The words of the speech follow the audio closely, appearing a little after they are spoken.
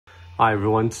Hi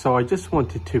everyone, so I just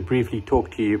wanted to briefly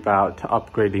talk to you about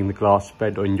upgrading the glass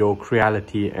bed on your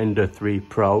Creality Ender 3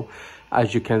 Pro.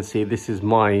 As you can see, this is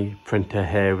my printer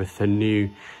here with the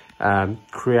new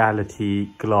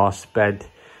Creality glass bed.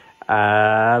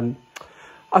 I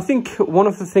think one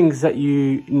of the things that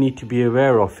you need to be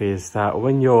aware of is that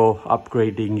when you're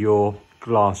upgrading your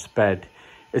glass bed,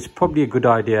 it's probably a good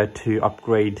idea to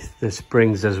upgrade the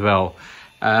springs as well.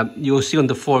 You'll see on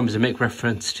the forums they make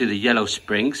reference to the yellow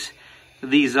springs.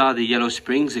 These are the yellow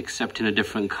springs, except in a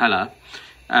different color.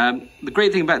 The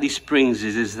great thing about these springs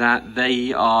is that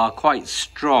they are quite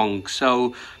strong,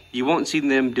 so you won't see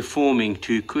them deforming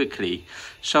too quickly.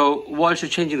 So whilst you're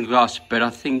changing the glass bed,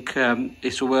 I think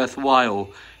it's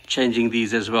worthwhile changing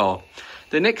these as well.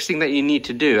 The next thing that you need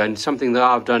to do, and something that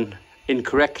I've done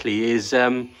incorrectly, is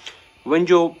when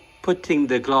you're putting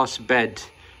the glass bed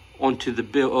onto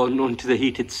the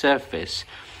heated surface,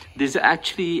 there's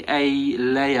actually a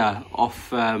layer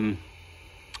of I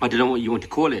don't know what you want to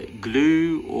call it,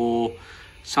 glue or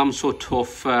some sort of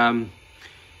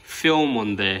film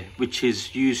on there, which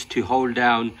is used to hold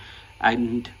down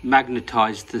and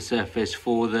magnetize the surface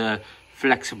for the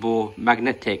flexible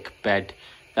magnetic bed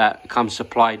that comes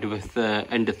supplied with the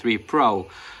Ender 3 Pro.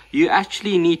 You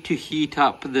actually need to heat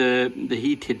up the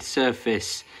heated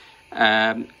surface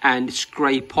and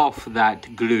scrape off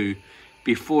that glue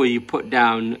before you put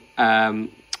down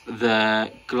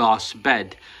the glass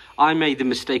bed. I made the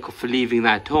mistake of leaving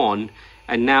that on,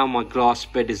 and now my glass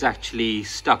bed is actually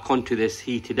stuck onto this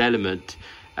heated element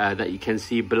that you can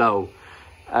see below.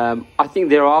 I think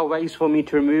there are ways for me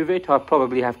to remove it. I'll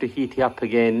probably have to heat it up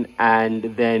again and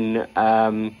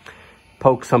then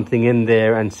poke something in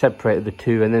there and separate the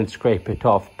two and then scrape it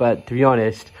off. But to be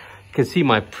honest, you can see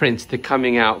my prints, they're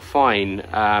coming out fine.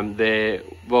 They're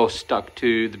well stuck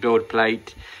to the build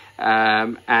plate,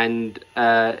 and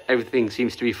everything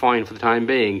seems to be fine for the time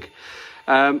being.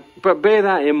 But bear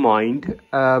that in mind.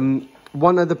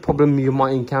 One other problem you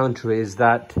might encounter is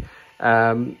that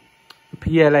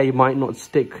PLA might not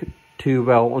stick too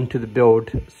well onto the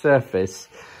build surface,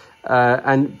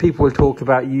 and people will talk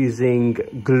about using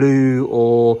glue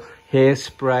or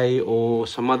hairspray or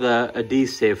some other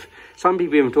adhesive. Some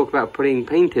people even talk about putting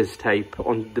painter's tape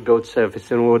on the build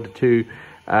surface in order to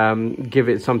give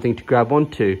it something to grab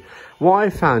onto. What I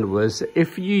found was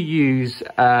if you use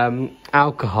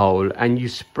alcohol and you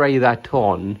spray that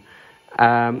on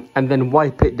and then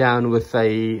wipe it down with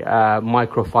a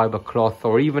microfiber cloth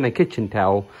or even a kitchen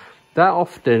towel, that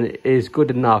often is good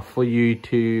enough for you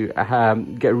to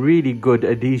get really good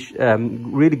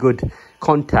adhesion, really good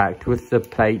contact with the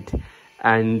plate,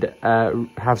 and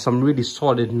have some really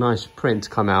solid, nice prints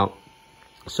come out.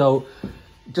 So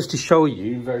just to show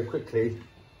you very quickly,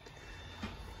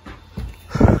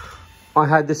 I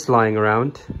had this lying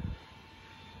around,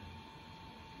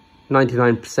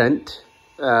 99%.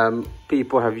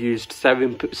 People have used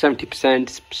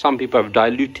 70%. Some people have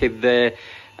diluted their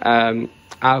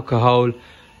alcohol.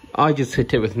 I just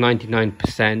hit it with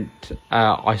 99%.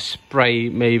 I spray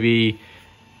maybe,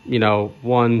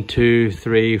 1, 2,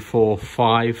 3, 4,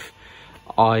 5.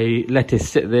 I let it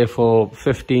sit there for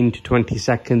 15 to 20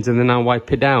 seconds and then I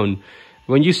wipe it down.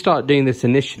 When you start doing this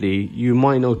initially, you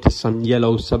might notice some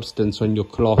yellow substance on your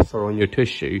cloth or on your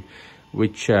tissue,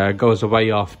 which goes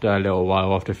away after a little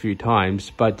while, after a few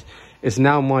times. But it's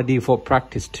now my default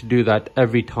practice to do that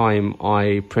every time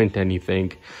I print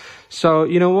anything. So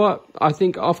you know what? I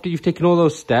think after you've taken all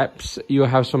those steps, you'll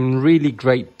have some really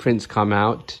great prints come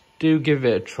out. Do give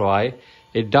it a try.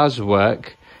 It does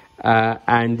work.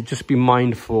 And just be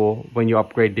mindful when you're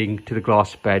upgrading to the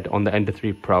glass bed on the Ender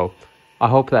 3 Pro. I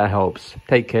hope that helps.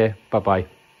 Take care. Bye-bye.